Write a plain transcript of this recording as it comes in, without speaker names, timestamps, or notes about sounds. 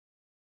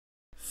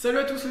Salut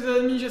à tous les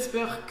amis,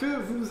 j'espère que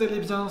vous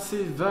allez bien,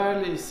 c'est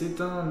Val et c'est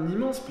un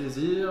immense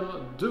plaisir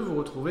de vous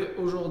retrouver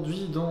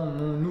aujourd'hui dans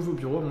mon nouveau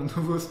bureau, mon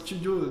nouveau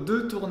studio de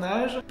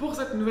tournage pour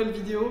cette nouvelle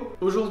vidéo.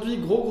 Aujourd'hui,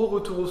 gros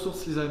retour aux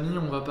sources les amis,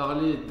 on va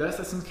parler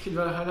d'Assassin's Creed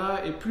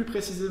Valhalla et plus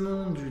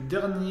précisément du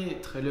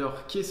dernier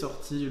trailer qui est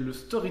sorti, le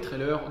story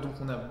trailer, donc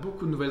on a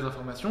beaucoup de nouvelles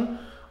informations.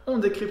 On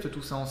décrypte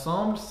tout ça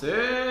ensemble,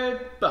 c'est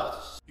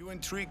parti. You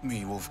intrigue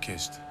me,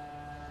 Wolf-Kissed.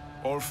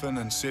 Orphan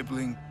and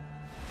sibling,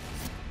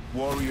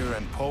 warrior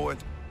and poet.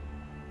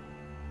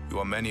 You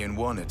are many in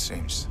one, it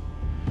seems.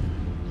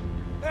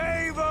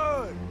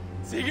 Eivor!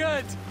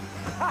 Sigurd!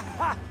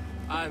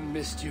 I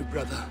missed you,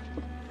 brother.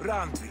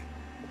 Randvi,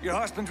 your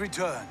husband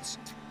returns,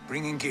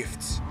 bringing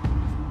gifts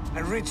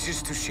and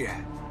riches to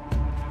share.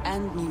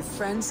 And new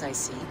friends, I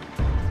see.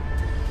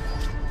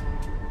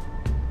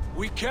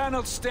 We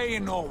cannot stay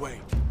in Norway,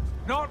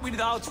 not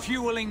without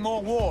fueling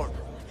more war.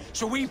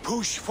 So we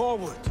push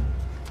forward.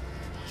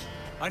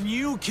 A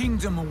new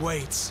kingdom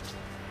awaits.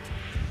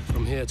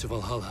 From here to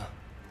Valhalla,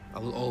 I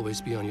will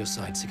always be on your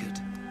side, Sigurd.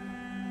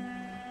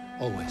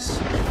 Always.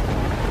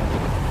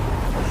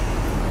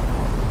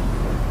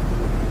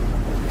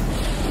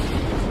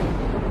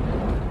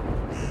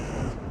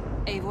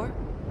 Eivor,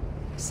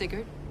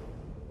 Sigurd,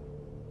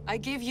 I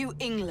give you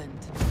England.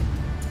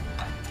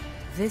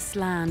 This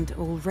land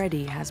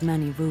already has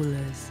many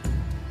rulers.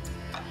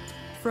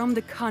 From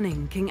the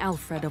cunning King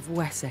Alfred of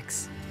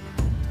Wessex,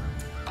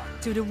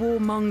 to the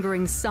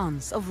warmongering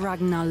sons of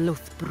Ragnar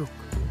Lothbrok.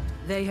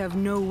 They have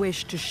no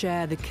wish to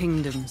share the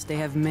kingdoms they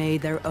have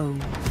made their own.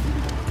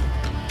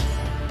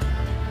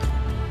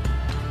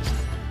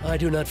 I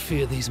do not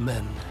fear these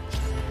men,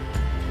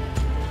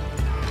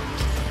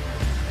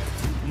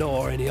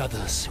 nor any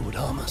others who would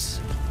harm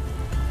us.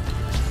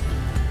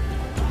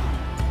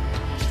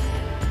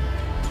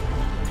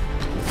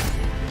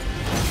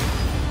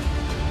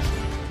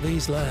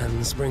 These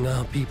lands bring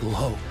our people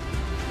hope.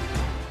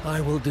 I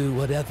will do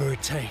whatever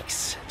it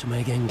takes to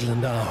make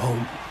England our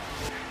home.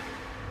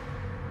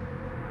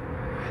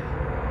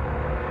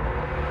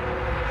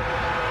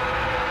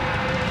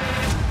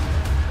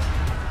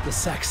 The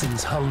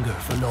Saxons hunger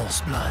for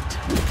Norse blood.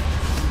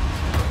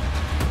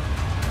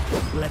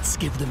 Let's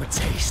give them a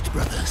taste,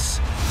 brothers.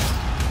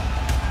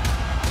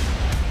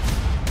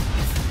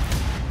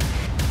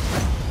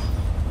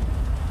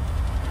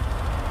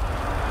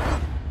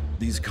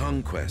 These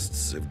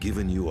conquests have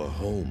given you a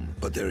home,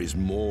 but there is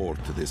more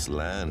to this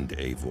land,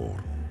 Eivor.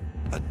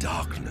 A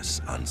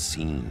darkness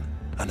unseen,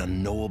 an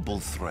unknowable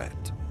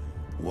threat.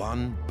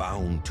 One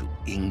bound to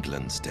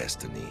England's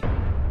destiny,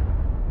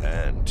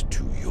 and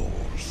to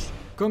yours.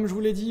 Comme je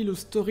vous l'ai dit, le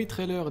story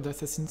trailer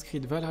d'Assassin's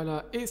Creed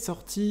Valhalla est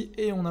sorti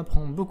et on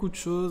apprend beaucoup de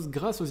choses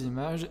grâce aux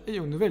images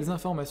et aux nouvelles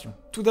informations.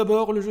 Tout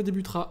d'abord, le jeu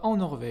débutera en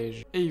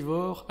Norvège.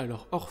 Eivor,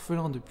 alors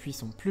orphelin depuis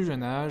son plus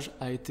jeune âge,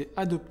 a été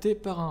adopté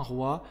par un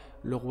roi,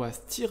 le roi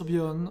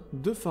Styrbjörn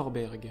de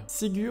Forberg.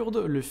 Sigurd,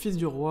 le fils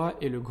du roi,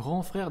 est le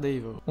grand frère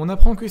d'Eivor. On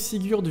apprend que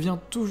Sigurd vient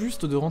tout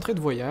juste de rentrer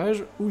de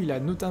voyage, où il a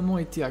notamment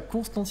été à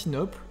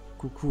Constantinople,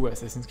 coucou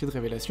Assassin's Creed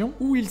Révélation,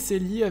 où il s'est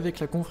lié avec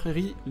la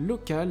confrérie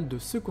locale de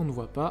ceux qu'on ne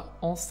voit pas,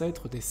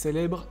 ancêtres des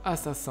célèbres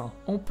assassins.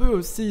 On peut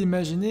aussi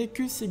imaginer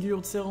que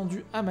Sigurd s'est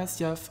rendu à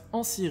Masyaf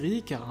en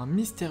Syrie car un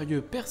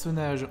mystérieux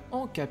personnage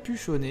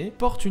encapuchonné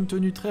porte une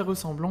tenue très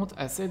ressemblante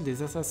à celle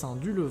des assassins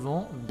du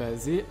Levant,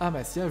 basée à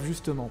Masyaf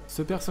justement.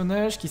 Ce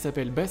personnage, qui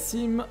s'appelle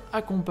Basim,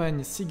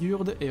 accompagne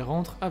Sigurd et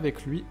rentre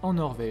avec lui en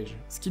Norvège.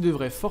 Ce qui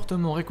devrait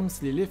fortement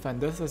réconcilier les fans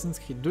d'Assassin's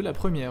Creed de la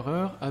première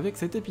heure avec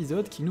cet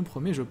épisode qui nous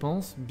promet, je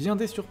pense, bien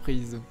des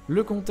surprises.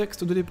 Le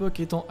contexte de l'époque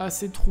étant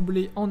assez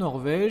troublé en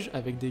Norvège,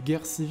 avec des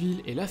guerres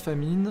civiles et la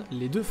famine,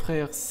 les deux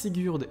frères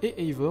Sigurd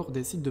et Eivor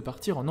décident de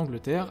partir en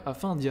Angleterre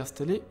afin d'y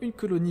installer une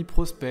colonie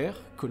prospère,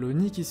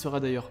 colonie qui sera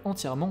d'ailleurs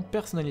entièrement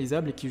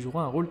personnalisable et qui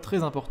jouera un rôle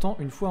très important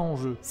une fois en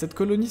jeu. Cette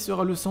colonie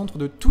sera le centre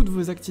de toutes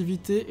vos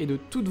activités et de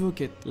toutes vos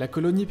quêtes. La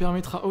colonie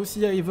permettra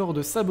aussi à Eivor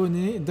de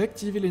s'abonner,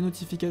 d'activer les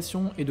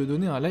notifications et de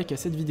donner un like à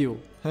cette vidéo.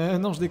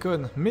 Non, je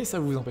déconne, mais ça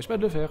vous empêche pas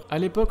de le faire. À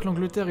l'époque,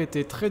 l'Angleterre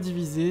était très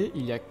divisée,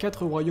 il y a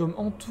 4 royaumes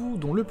en tout,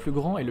 dont le plus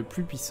grand et le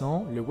plus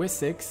puissant, le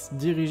Wessex,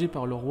 dirigé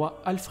par le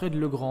roi Alfred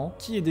le Grand,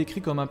 qui est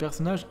décrit comme un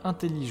personnage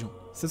intelligent.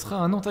 Ce sera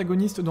un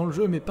antagoniste dans le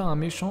jeu mais pas un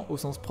méchant au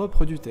sens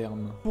propre du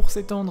terme. Pour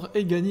s'étendre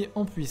et gagner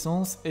en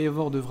puissance,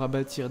 Eivor devra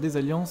bâtir des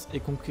alliances et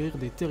conquérir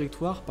des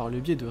territoires par le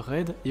biais de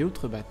raids et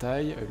autres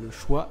batailles, le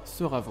choix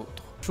sera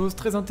vôtre. Chose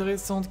très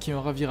intéressante qui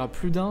en ravira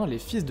plus d'un, les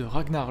fils de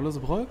Ragnar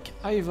Lothbrok,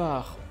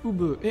 Ivar,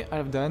 Ubbe et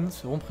Halfdan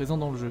seront présents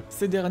dans le jeu.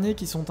 Ces derniers,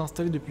 qui sont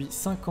installés depuis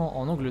 5 ans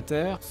en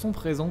Angleterre, sont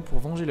présents pour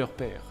venger leur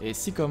père. Et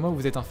si comme moi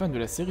vous êtes un fan de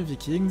la série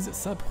Vikings,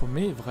 ça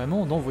promet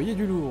vraiment d'envoyer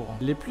du lourd.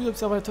 Les plus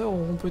observateurs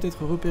auront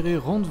peut-être repéré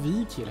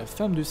Randvi, qui est la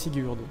femme de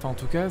Sigurd. Enfin en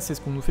tout cas, c'est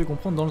ce qu'on nous fait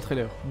comprendre dans le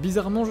trailer.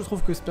 Bizarrement, je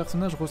trouve que ce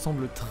personnage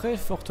ressemble très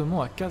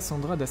fortement à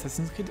Cassandra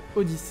d'Assassin's Creed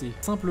Odyssey.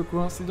 Simple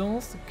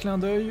coïncidence, clin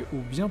d'œil ou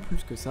bien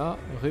plus que ça?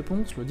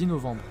 Réponse le 10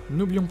 novembre. novembre.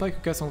 N'oublions pas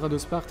que Cassandra de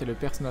Sparte est le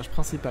personnage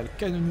principal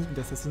canonique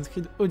d'Assassin's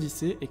Creed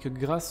Odyssey et que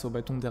grâce au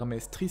bâton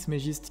d'Hermès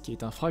Trismégiste qui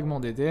est un fragment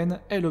d'Éden,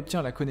 elle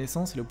obtient la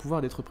connaissance et le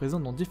pouvoir d'être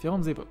présente dans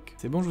différentes époques.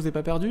 C'est bon, je vous ai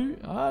pas perdu?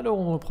 Alors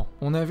on reprend.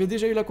 On avait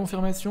déjà eu la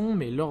confirmation,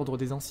 mais l'ordre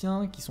des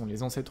anciens, qui sont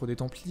les ancêtres des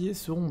Templiers,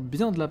 seront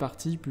bien de la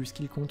partie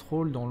puisqu'ils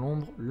contrôlent dans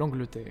l'ombre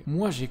l'Angleterre.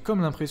 Moi j'ai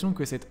comme l'impression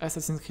que cet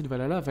Assassin's Creed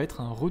Valhalla va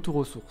être un retour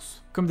aux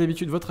sources. Comme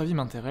d'habitude votre avis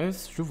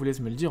m'intéresse, je vous laisse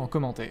me le dire en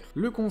commentaire.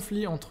 Le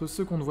conflit entre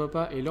ceux qu'on ne voit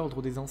pas et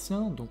l'ordre des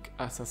anciens, donc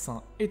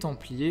assassins et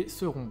templiers,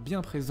 seront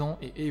bien présents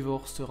et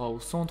Eivor sera au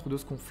centre de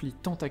ce conflit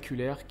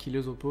tentaculaire qui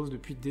les oppose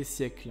depuis des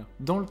siècles.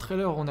 Dans le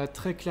trailer on a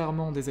très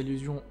clairement des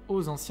allusions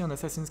aux anciens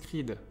d'Assassin's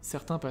Creed.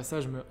 Certains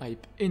passages me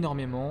hype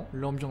énormément,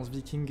 l'ambiance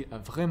viking a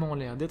vraiment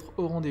l'air d'être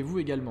au rendez-vous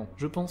également.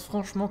 Je pense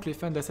franchement que les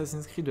fans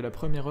d'Assassin's Creed de la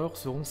première heure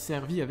seront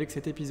servis avec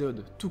cet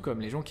épisode, tout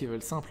comme les gens qui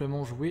veulent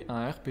simplement jouer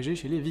à un RPG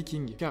chez les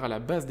vikings, car à la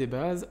base des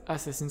bases,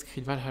 Assassin's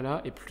Creed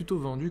Valhalla est plutôt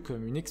vendu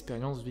comme une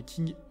expérience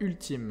viking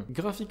ultime.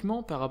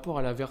 Graphiquement, par rapport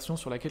à la version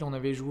sur laquelle on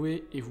avait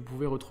joué, et vous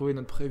pouvez retrouver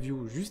notre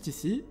preview juste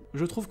ici,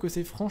 je trouve que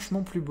c'est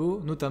franchement plus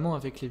beau, notamment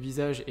avec les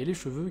visages et les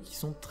cheveux qui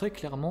sont très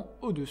clairement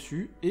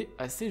au-dessus et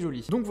assez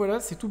jolis. Donc voilà,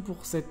 c'est tout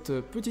pour cette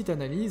petite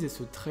analyse et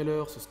ce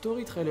trailer, ce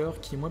story trailer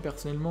qui moi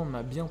personnellement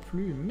m'a bien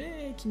plu,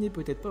 mais qui n'est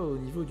peut-être pas au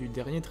niveau du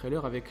dernier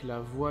trailer avec la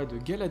voix de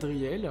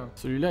Galadriel.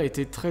 Celui-là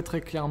était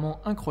très clairement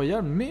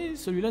incroyable, mais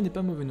celui-là n'est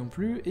pas mauvais non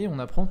plus et on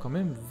apprend quand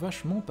même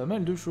vachement pas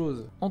mal de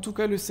choses. En tout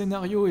cas, le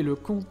scénario et le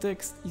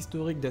contexte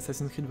historique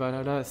d'Assassin's Creed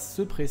Valhalla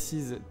se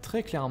précisent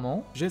très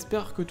clairement.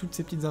 J'espère que toutes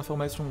ces petites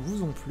informations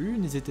vous ont plu,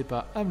 n'hésitez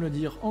pas à me le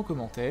dire en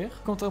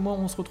commentaire. Quant à moi,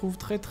 on se retrouve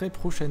très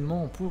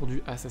prochainement pour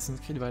du Assassin's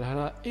Creed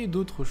Valhalla et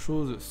d'autres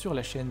choses sur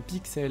la chaîne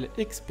Pixel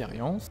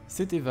Experience.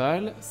 C'était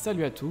Val,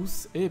 salut à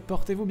tous et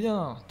portez-vous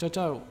bien, ciao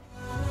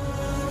ciao.